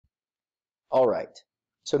All right,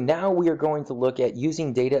 so now we are going to look at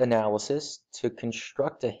using data analysis to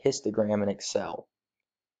construct a histogram in Excel.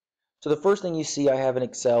 So the first thing you see I have in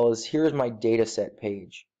Excel is here's my data set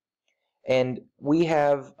page. And we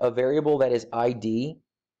have a variable that is ID.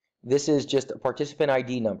 This is just a participant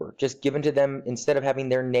ID number, just given to them instead of having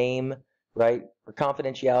their name, right? For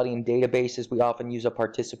confidentiality in databases, we often use a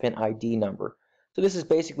participant ID number. So this is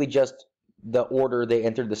basically just the order they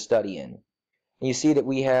entered the study in. And you see that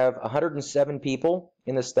we have 107 people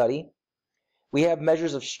in the study. We have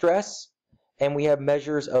measures of stress, and we have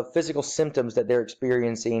measures of physical symptoms that they're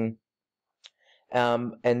experiencing,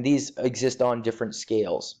 and these exist on different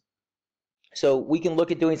scales. So we can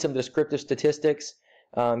look at doing some descriptive statistics,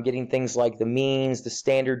 getting things like the means, the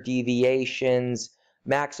standard deviations,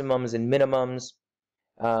 maximums and minimums,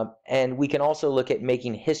 and we can also look at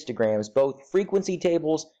making histograms. Both frequency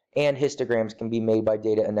tables and histograms can be made by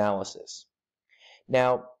data analysis.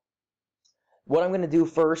 Now, what I'm going to do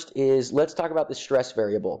first is let's talk about the stress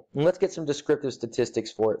variable, and let's get some descriptive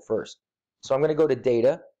statistics for it first. So I'm going to go to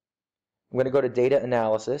data, I'm going to go to data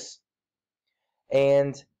analysis,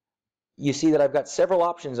 and you see that I've got several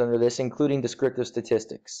options under this, including descriptive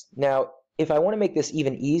statistics. Now, if I want to make this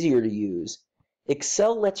even easier to use,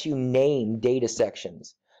 Excel lets you name data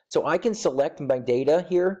sections. So I can select my data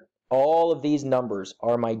here. All of these numbers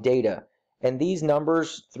are my data. And these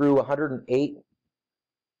numbers through 108,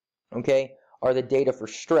 okay, are the data for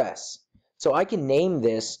stress. So I can name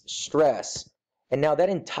this stress. And now that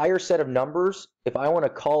entire set of numbers, if I want to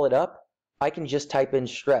call it up, I can just type in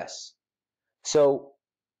stress. So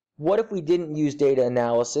what if we didn't use data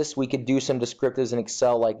analysis? We could do some descriptives in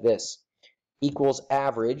Excel like this. Equals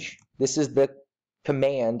average. This is the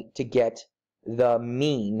command to get the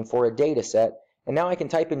mean for a data set. And now I can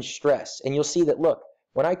type in stress. And you'll see that, look,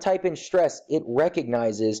 when I type in stress, it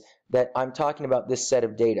recognizes that I'm talking about this set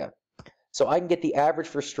of data. So I can get the average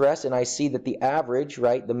for stress, and I see that the average,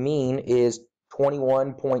 right, the mean is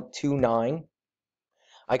 21.29.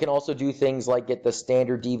 I can also do things like get the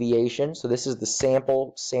standard deviation. So this is the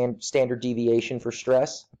sample standard deviation for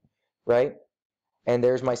stress, right? And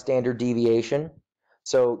there's my standard deviation.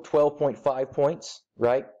 So 12.5 points,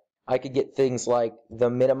 right? I could get things like the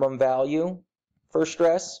minimum value for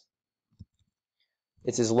stress.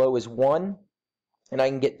 It's as low as 1. And I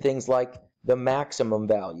can get things like the maximum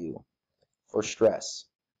value for stress.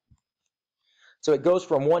 So it goes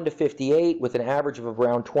from 1 to 58 with an average of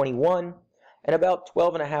around 21. And about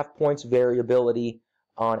 12.5 points variability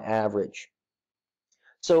on average.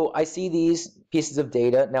 So I see these pieces of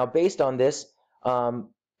data. Now based on this,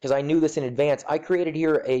 because I knew this in advance, I created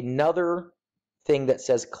here another thing that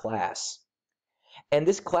says class. And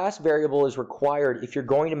this class variable is required if you're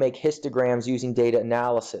going to make histograms using data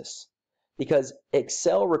analysis, because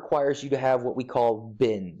Excel requires you to have what we call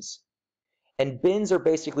bins. And bins are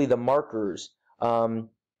basically the markers.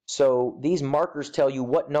 So these markers tell you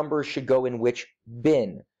what numbers should go in which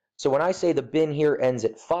bin. So when I say the bin here ends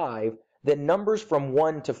at 5, then numbers from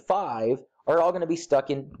 1 to 5 are all going to be stuck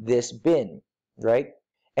in this bin, right?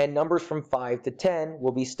 And numbers from 5 to 10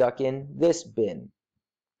 will be stuck in this bin,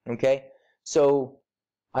 okay? So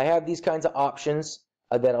I have these kinds of options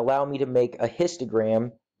that allow me to make a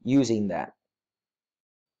histogram using that.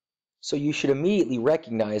 So you should immediately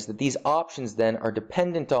recognize that these options then are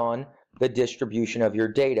dependent on the distribution of your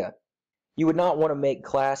data. You would not want to make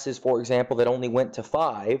classes, for example, that only went to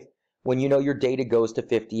 5 when you know your data goes to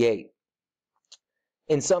 58.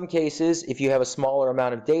 In some cases, if you have a smaller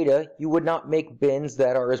amount of data, you would not make bins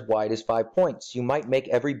that are as wide as 5 points. You might make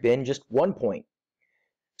every bin just 1 point.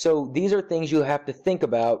 So these are things you have to think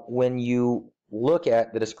about when you look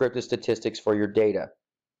at the descriptive statistics for your data.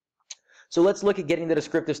 So let's look at getting the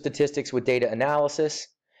descriptive statistics with data analysis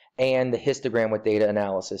and the histogram with data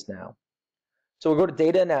analysis now. So we'll go to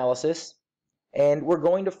data analysis, and we're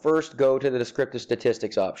going to first go to the descriptive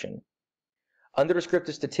statistics option. Under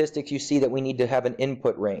descriptive statistics, you see that we need to have an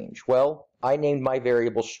input range. Well, I named my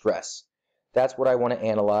variable stress. That's what I want to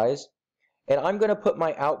analyze. And I'm going to put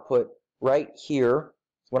my output right here.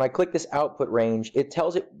 When I click this output range, it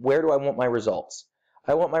tells it where do I want my results.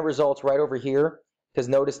 I want my results right over here, because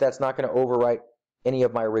notice that's not going to overwrite any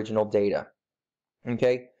of my original data.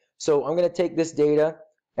 Okay, so I'm going to take this data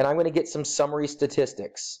and I'm going to get some summary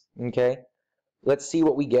statistics. Okay, let's see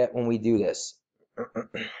what we get when we do this.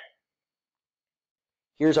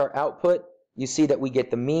 Here's our output. You see that we get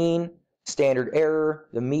the mean, standard error,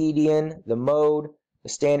 the median, the mode, the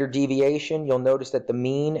standard deviation. You'll notice that the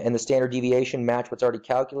mean and the standard deviation match what's already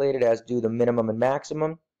calculated, as do the minimum and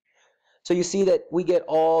maximum. So you see that we get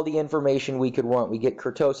all the information we could want. We get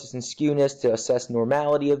kurtosis and skewness to assess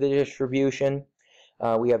normality of the distribution.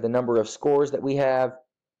 We have the number of scores that we have.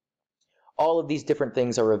 All of these different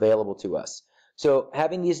things are available to us. So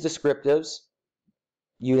having these descriptives,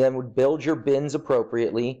 you then would build your bins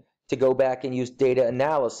appropriately to go back and use data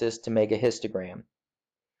analysis to make a histogram.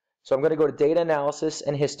 So I'm going to go to data analysis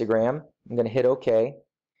and histogram. I'm going to hit OK.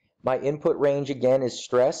 My input range again is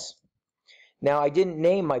stress. Now I didn't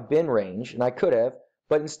name my bin range, and I could have,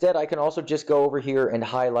 but instead I can also just go over here and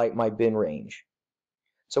highlight my bin range.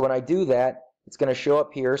 So when I do that, it's going to show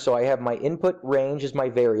up here. So I have my input range as my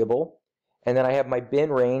variable, and then I have my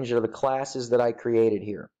bin range, or the classes that I created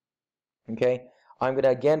here. Okay, I'm going to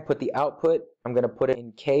again put the output, I'm going to put it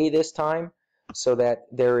in K this time so that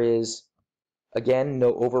there is, again,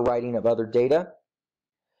 no overwriting of other data.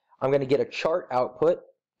 I'm going to get a chart output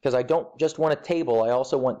because I don't just want a table, I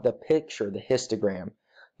also want the picture, the histogram.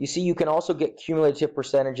 You see, you can also get cumulative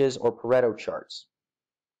percentages or Pareto charts.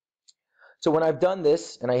 So when I've done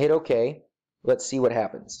this and I hit OK, let's see what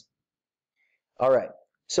happens. All right,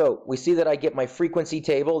 so we see that I get my frequency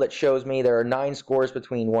table that shows me there are 9 scores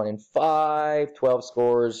between 1 and 5, 12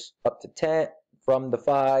 scores up to 10 from the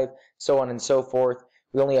 5, so on and so forth.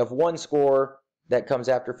 We only have 1 score that comes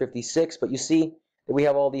after 56, but you see that we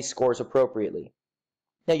have all these scores appropriately.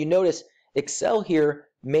 Now you notice Excel here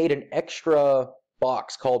made an extra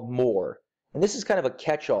box called More, and this is kind of a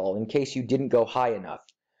catch-all in case you didn't go high enough.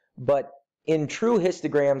 But in true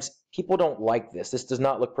histograms, people don't like this. This does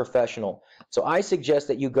not look professional. So I suggest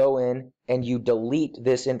that you go in and you delete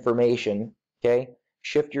this information, okay?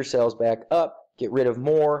 Shift your cells back up, get rid of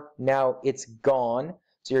More. Now it's gone.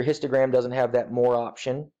 So your histogram doesn't have that More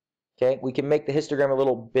option, okay? We can make the histogram a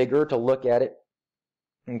little bigger to look at it,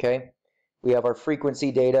 okay? We have our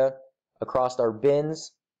frequency data across our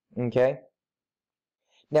bins, okay?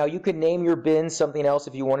 Now you could name your bins something else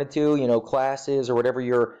if you wanted to, you know, classes or whatever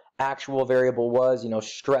your actual variable was, you know,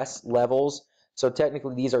 stress levels. So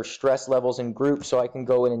technically these are stress levels in groups, so I can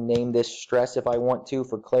go in and name this stress if I want to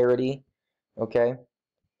for clarity, okay?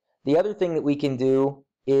 The other thing that we can do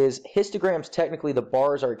is histograms, technically the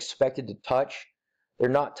bars are expected to touch. They're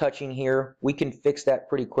not touching here. We can fix that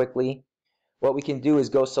pretty quickly. What we can do is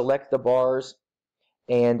go select the bars,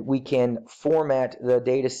 and we can format the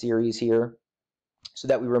data series here so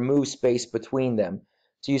that we remove space between them.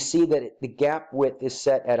 So you see that the gap width is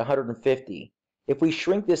set at 150. If we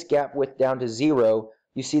shrink this gap width down to 0,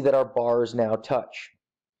 you see that our bars now touch.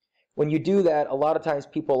 When you do that, a lot of times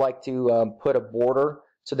people like to put a border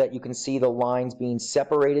so that you can see the lines being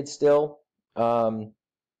separated still,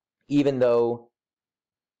 even though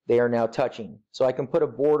they are now touching. So I can put a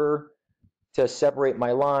border to separate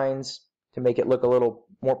my lines to make it look a little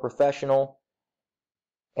more professional.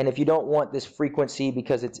 And if you don't want this frequency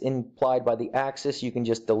because it's implied by the axis, you can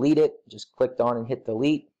just delete it. Just click on and hit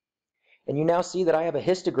delete. And you now see that I have a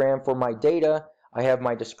histogram for my data. I have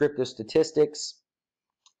my descriptive statistics,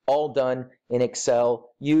 all done in Excel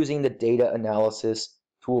using the data analysis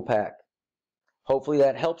tool pack. Hopefully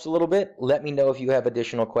that helps a little bit. Let me know if you have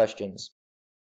additional questions.